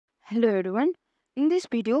Hello everyone. In this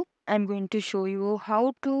video, I'm going to show you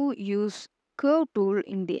how to use curve tool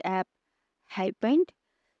in the app Hipaint.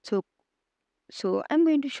 So, so I'm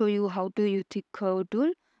going to show you how to use the curve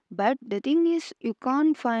tool. But the thing is, you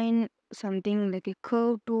can't find something like a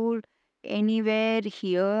curve tool anywhere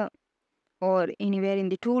here or anywhere in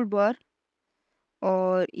the toolbar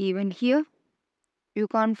or even here. You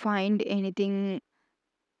can't find anything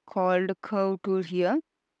called curve tool here.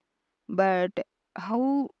 But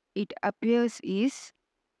how it appears is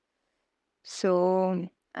so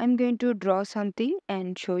I'm going to draw something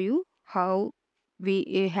and show you how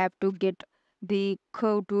we have to get the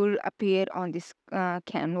curve tool appear on this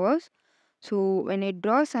canvas. So when I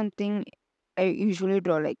draw something, I usually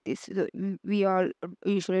draw like this. So we all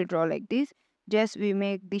usually draw like this. Just we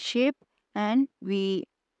make the shape and we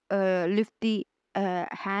lift the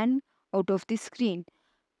hand out of the screen.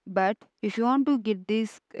 But if you want to get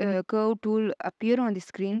this curve tool appear on the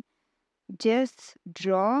screen, just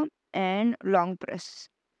draw and long press.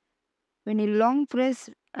 When you long press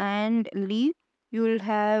and leave, you will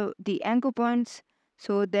have the anchor points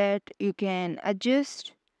so that you can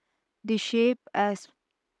adjust the shape as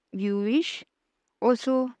you wish.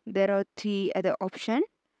 Also, there are three other options,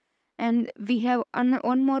 and we have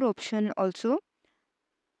one more option also.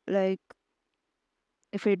 Like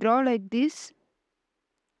if I draw like this,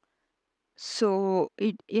 so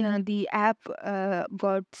the app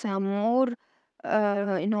got some more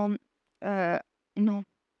uh, you know uh, you know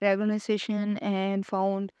recognition and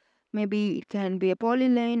found maybe it can be a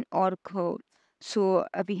polyline or curve. So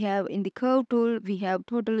we have in the curve tool we have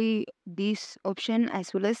totally this option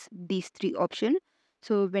as well as these three option.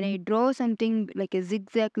 So when I draw something like a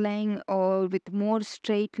zigzag line or with more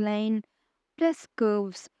straight line plus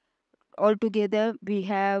curves, altogether we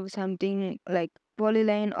have something like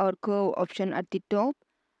polyline or curve option at the top,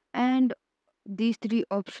 and these three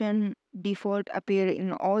option default appear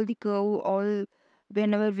in all the curve all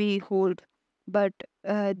whenever we hold. But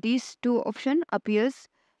these two option appears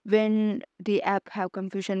when the app have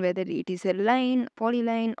confusion whether it is a line,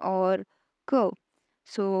 polyline or curve.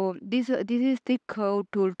 So this is the curve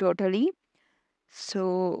tool totally.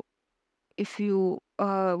 So if you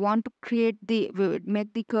want to create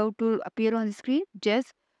make the curve tool appear on the screen,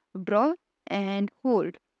 just draw and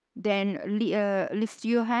hold, then lift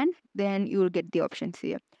your hand, then you will get the options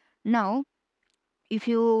here. Now if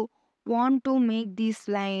you want to make this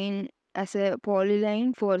line as a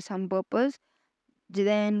polyline for some purpose,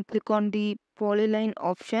 then click on the polyline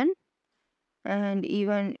option, and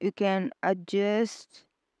even you can adjust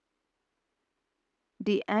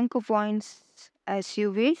the anchor points as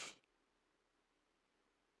you wish.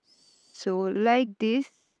 So like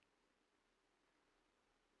this,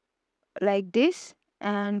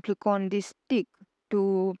 and click on this tick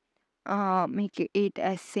to make it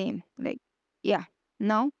as same. Like, yeah,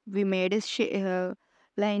 now we made a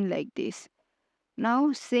line like this.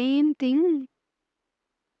 Now same thing,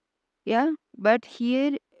 yeah, but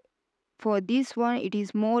here for this one it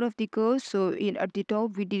is more of the curve. So at the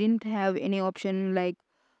top we didn't have any option like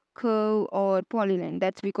curve or polyline.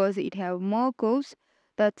 That's because it have more curves.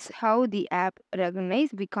 That's how the app recognize.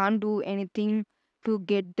 We can't do anything to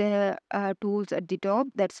get the tools at the top.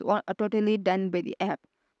 That's totally done by the app.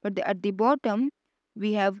 But at the bottom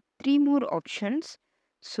we have three more options.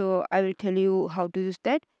 So I will tell you how to use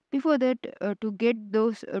that. Before that, to get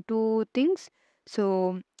those two things,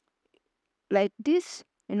 so like this,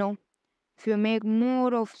 if you make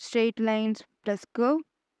more of straight lines plus curve,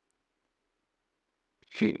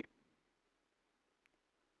 you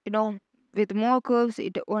know with more curves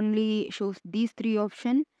it only shows these three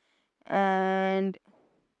options. And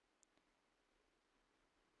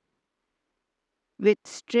with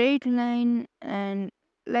straight line and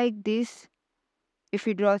like this, if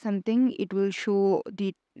you draw something it will show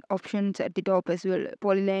the options at the top as well,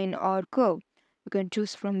 polyline or curve. You can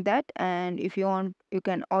choose from that, and if you want you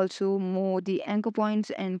can also move the anchor points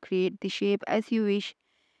and create the shape as you wish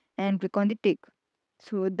and click on the tick.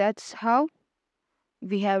 So that's how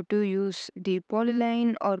we have to use the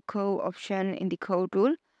polyline or curve option in the curve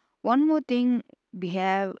tool. One more thing we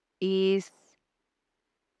have is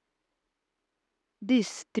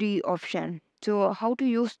this three option. So how to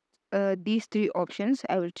use these three options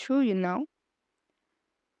I will show you now.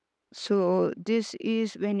 So this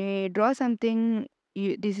is when you draw something,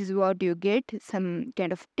 this is what you get, some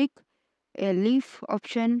kind of tick, a leaf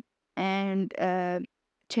option, and a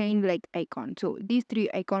chain like icon. So these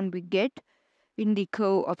three icon we get in the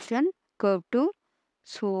curve option, curve tool.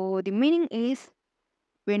 So the meaning is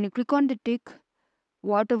when you click on the tick,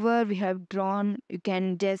 whatever we have drawn, you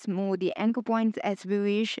can just move the anchor points as we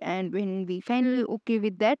wish. And when we finally okay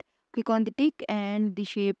with that, click on the tick and the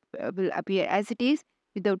shape will appear as it is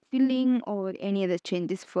without filling or any other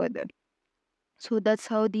changes further. So that's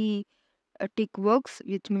how the tick works,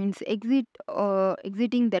 which means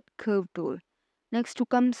exiting that curve tool. Next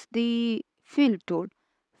comes the fill tool.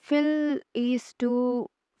 Fill is to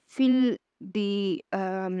fill the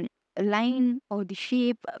line or the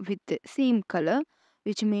shape with the same color,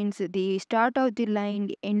 which means the start of the line,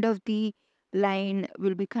 the end of the line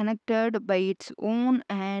will be connected by its own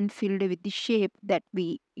and filled with the shape that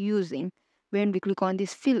we using when we click on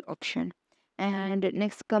this fill option. And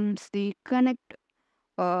next comes the connect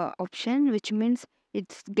option, which means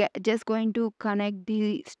it's just going to connect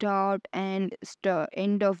the start and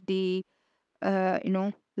end of the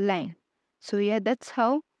line. So yeah, that's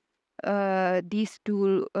how these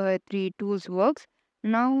three tools works.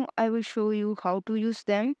 Now I will show you how to use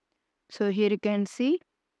them. So here you can see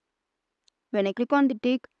when I click on the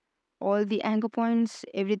tick, all the anchor points,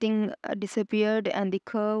 everything disappeared, and the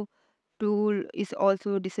curve tool is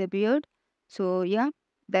also disappeared. So yeah,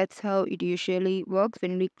 that's how it usually works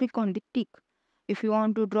when we click on the tick. If you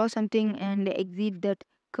want to draw something and exit that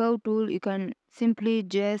curve tool, you can simply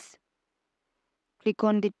just click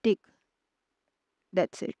on the tick.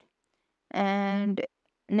 That's it. And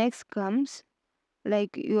next comes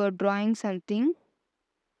like you are drawing something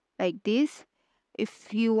like this.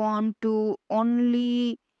 If you want to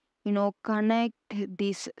only connect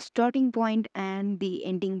this starting point and the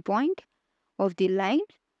ending point of the line,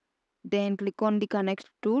 then click on the connect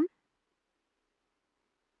tool.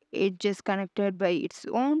 It just connected by its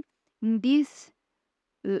own. In this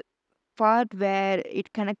l- part where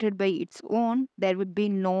it connected by its own, there would be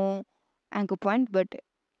no anchor point, but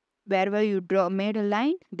wherever you draw made a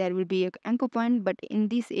line, there will be an anchor point, but in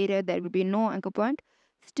this area there will be no anchor point.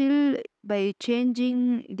 Still, by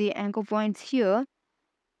changing the anchor points here,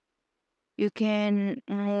 you can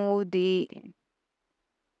move the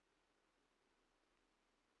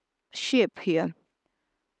shape here.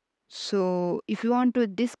 So if you want to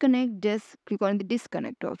disconnect, just click on the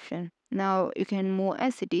disconnect option. Now you can move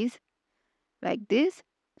as it is like this.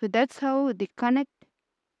 So that's how the connect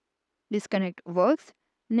disconnect works.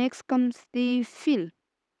 Next comes the fill.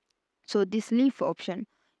 So this leaf option.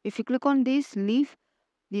 If you click on this leaf,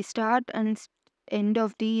 the start and end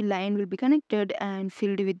of the line will be connected and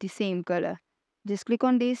filled with the same color. Just click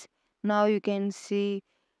on this. Now you can see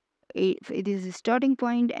this is the starting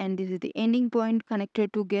point and this is the ending point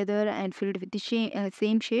connected together and filled with the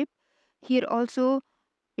same shape. Here also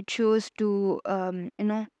it shows to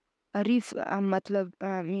matlab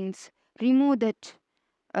means remove that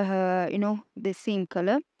the same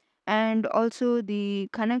color, and also the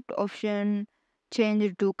connect option change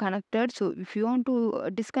it to connected. So if you want to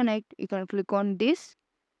disconnect, you can click on this,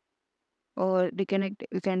 or reconnect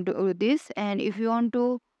you can do this. And if you want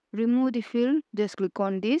to remove the fill, just click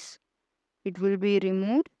on this, it will be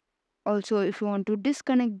removed. Also, if you want to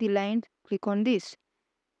disconnect the line, click on this,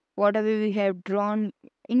 whatever we have drawn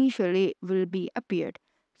initially will be appeared.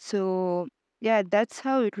 So yeah, that's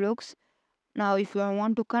how it looks. Now if you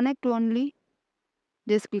want to connect only,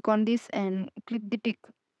 just click on this and click the tick,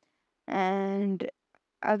 and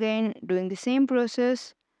again doing the same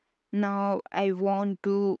process. Now I want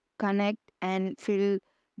to connect and fill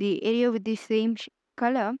the area with the same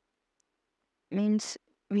color, means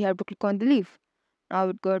we have to click on the leaf. Now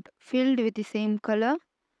it got filled with the same color.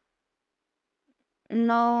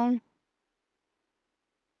 Now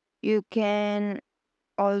you can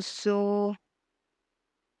also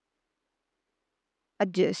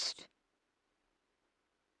adjust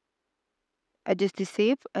adjust the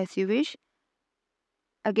shape as you wish.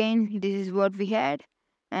 Again, this is what we had,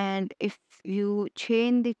 and if you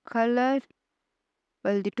change the color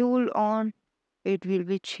while the tool on, it will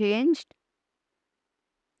be changed.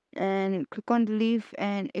 And click on the leaf,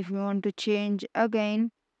 and if you want to change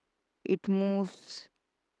again, it moves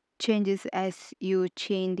changes as you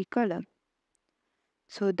change the color.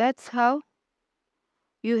 So that's how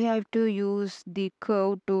you have to use the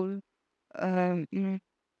curve tool um, mm,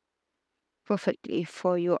 perfectly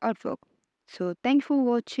for your artwork. So thanks for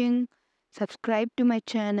watching. Subscribe to my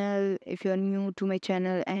channel if you're new to my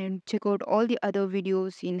channel, and check out all the other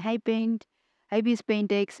videos in Hipaint, IBS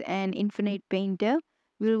Paintex, and Infinite Painter.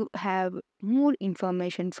 We'll have more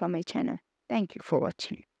information from my channel. Thank you for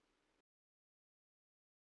watching.